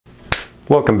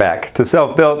Welcome back to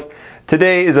Self-Built.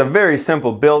 Today is a very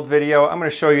simple build video. I'm going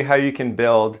to show you how you can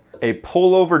build a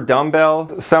pullover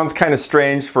dumbbell. It sounds kind of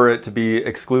strange for it to be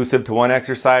exclusive to one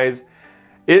exercise.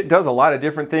 It does a lot of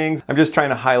different things. I'm just trying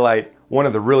to highlight one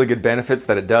of the really good benefits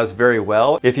that it does very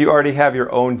well. If you already have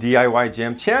your own DIY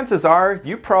gym, chances are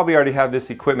you probably already have this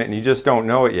equipment and you just don't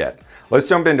know it yet. Let's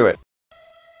jump into it.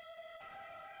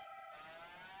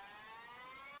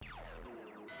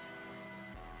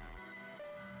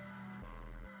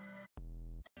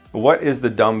 What is the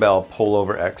dumbbell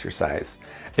pullover exercise?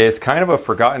 It's kind of a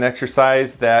forgotten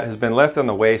exercise that has been left on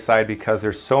the wayside because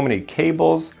there's so many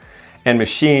cables and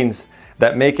machines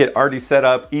that make it already set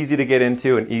up, easy to get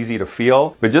into and easy to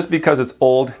feel. But just because it's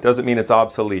old doesn't mean it's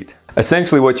obsolete.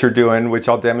 Essentially what you're doing, which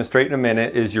I'll demonstrate in a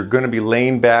minute, is you're gonna be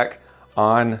laying back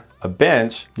on a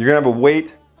bench. You're gonna have a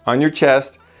weight on your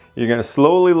chest. You're gonna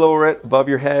slowly lower it above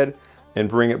your head and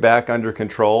bring it back under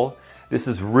control. This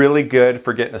is really good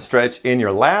for getting a stretch in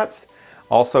your lats,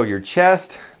 also your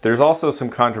chest. There's also some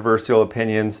controversial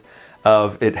opinions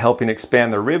of it helping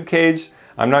expand the rib cage.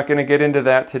 I'm not gonna get into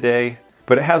that today,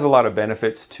 but it has a lot of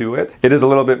benefits to it. It is a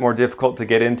little bit more difficult to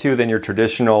get into than your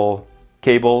traditional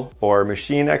cable or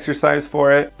machine exercise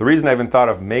for it. The reason I even thought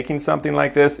of making something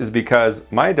like this is because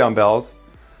my dumbbells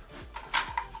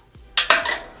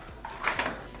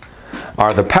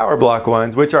are the power block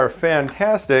ones, which are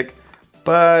fantastic,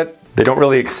 but they don't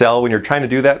really excel when you're trying to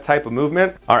do that type of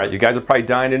movement. All right, you guys are probably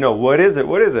dying to know, what is it?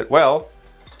 What is it? Well,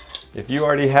 if you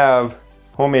already have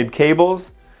homemade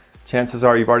cables, chances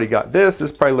are you've already got this.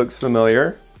 This probably looks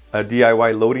familiar, a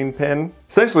DIY loading pin.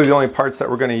 Essentially, the only parts that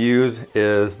we're gonna use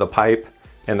is the pipe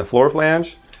and the floor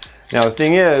flange. Now, the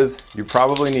thing is, you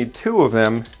probably need two of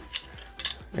them,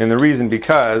 and the reason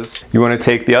because you wanna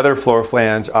take the other floor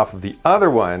flange off of the other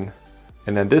one,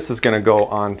 and then this is gonna go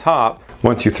on top.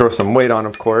 Once you throw some weight on,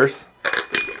 of course.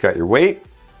 You got your weight.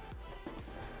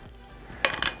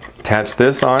 Attach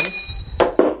this on.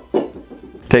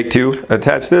 Take two,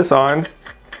 attach this on.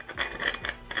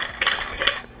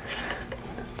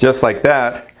 Just like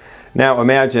that. Now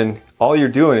imagine all you're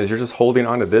doing is you're just holding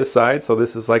onto this side. So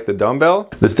this is like the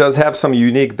dumbbell. This does have some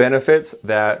unique benefits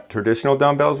that traditional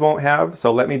dumbbells won't have.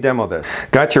 So let me demo this.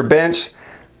 Got your bench.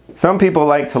 Some people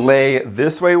like to lay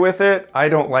this way with it. I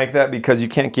don't like that because you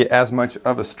can't get as much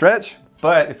of a stretch,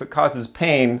 but if it causes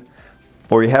pain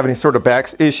or you have any sort of back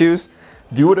issues,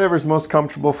 do whatever's most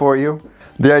comfortable for you.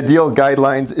 The ideal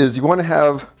guidelines is you want to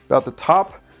have about the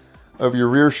top of your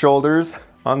rear shoulders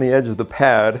on the edge of the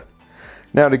pad.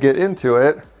 Now to get into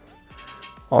it,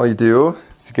 all you do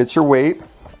is get your weight,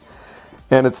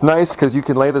 and it's nice because you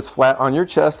can lay this flat on your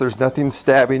chest. There's nothing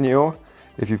stabbing you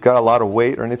if you've got a lot of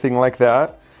weight or anything like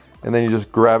that. And then you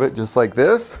just grab it just like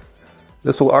this.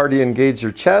 This will already engage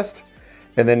your chest.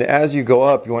 And then as you go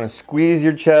up, you want to squeeze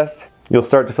your chest. You'll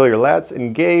start to feel your lats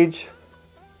engage.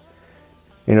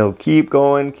 And it'll keep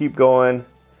going, keep going.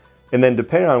 And then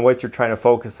depending on what you're trying to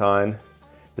focus on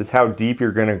is how deep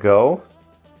you're going to go.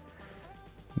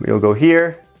 You'll go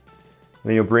here, and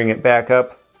then you'll bring it back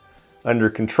up under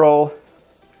control,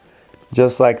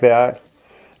 just like that.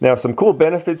 Now, some cool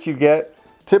benefits you get.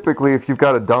 Typically, if you've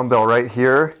got a dumbbell right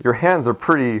here, your hands are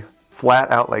pretty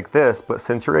flat out like this, but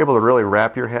since you're able to really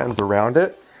wrap your hands around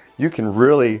it, you can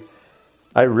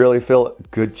I really feel a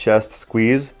good chest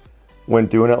squeeze when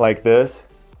doing it like this.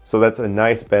 So that's a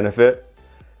nice benefit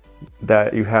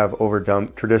that you have over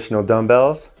traditional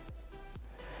dumbbells.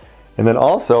 And then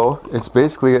also, it's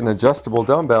basically an adjustable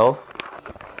dumbbell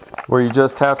where you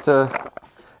just have to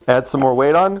add some more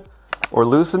weight on or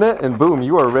loosen it, and boom,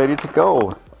 you are ready to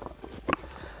go.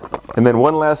 And then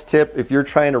one last tip, if you're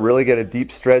trying to really get a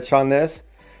deep stretch on this,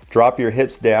 drop your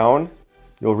hips down.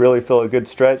 You'll really feel a good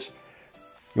stretch.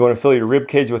 You want to fill your rib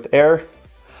cage with air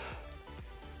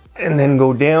and then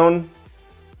go down.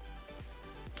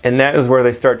 And that is where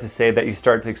they start to say that you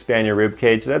start to expand your rib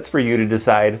cage. That's for you to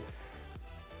decide.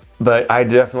 But I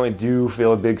definitely do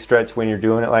feel a big stretch when you're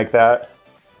doing it like that.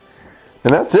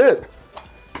 And that's it.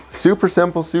 Super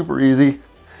simple, super easy.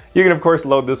 You can of course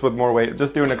load this with more weight.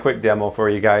 Just doing a quick demo for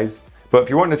you guys. But if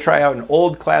you're wanting to try out an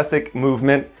old classic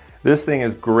movement, this thing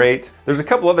is great. There's a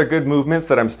couple other good movements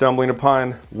that I'm stumbling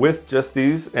upon with just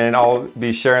these, and I'll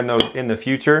be sharing those in the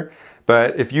future.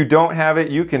 But if you don't have it,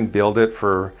 you can build it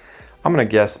for, I'm gonna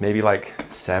guess maybe like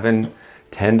 $7,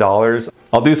 $10.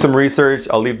 I'll do some research.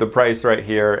 I'll leave the price right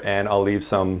here, and I'll leave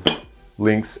some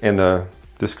links in the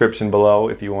description below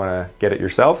if you want to get it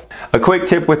yourself. A quick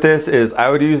tip with this is I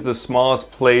would use the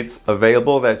smallest plates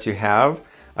available that you have.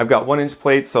 I've got 1-inch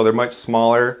plates, so they're much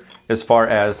smaller as far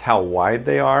as how wide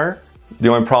they are. The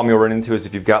only problem you'll run into is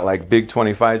if you've got like big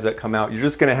 25s that come out, you're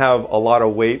just gonna have a lot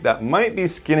of weight that might be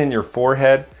skinning your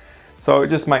forehead. So it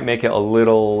just might make it a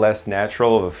little less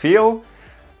natural of a feel.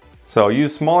 So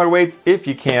use smaller weights if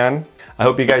you can. I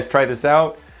hope you guys try this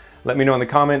out. Let me know in the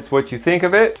comments what you think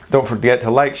of it. Don't forget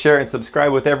to like, share, and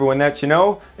subscribe with everyone that you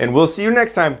know. And we'll see you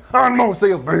next time on Mo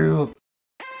Sales Build.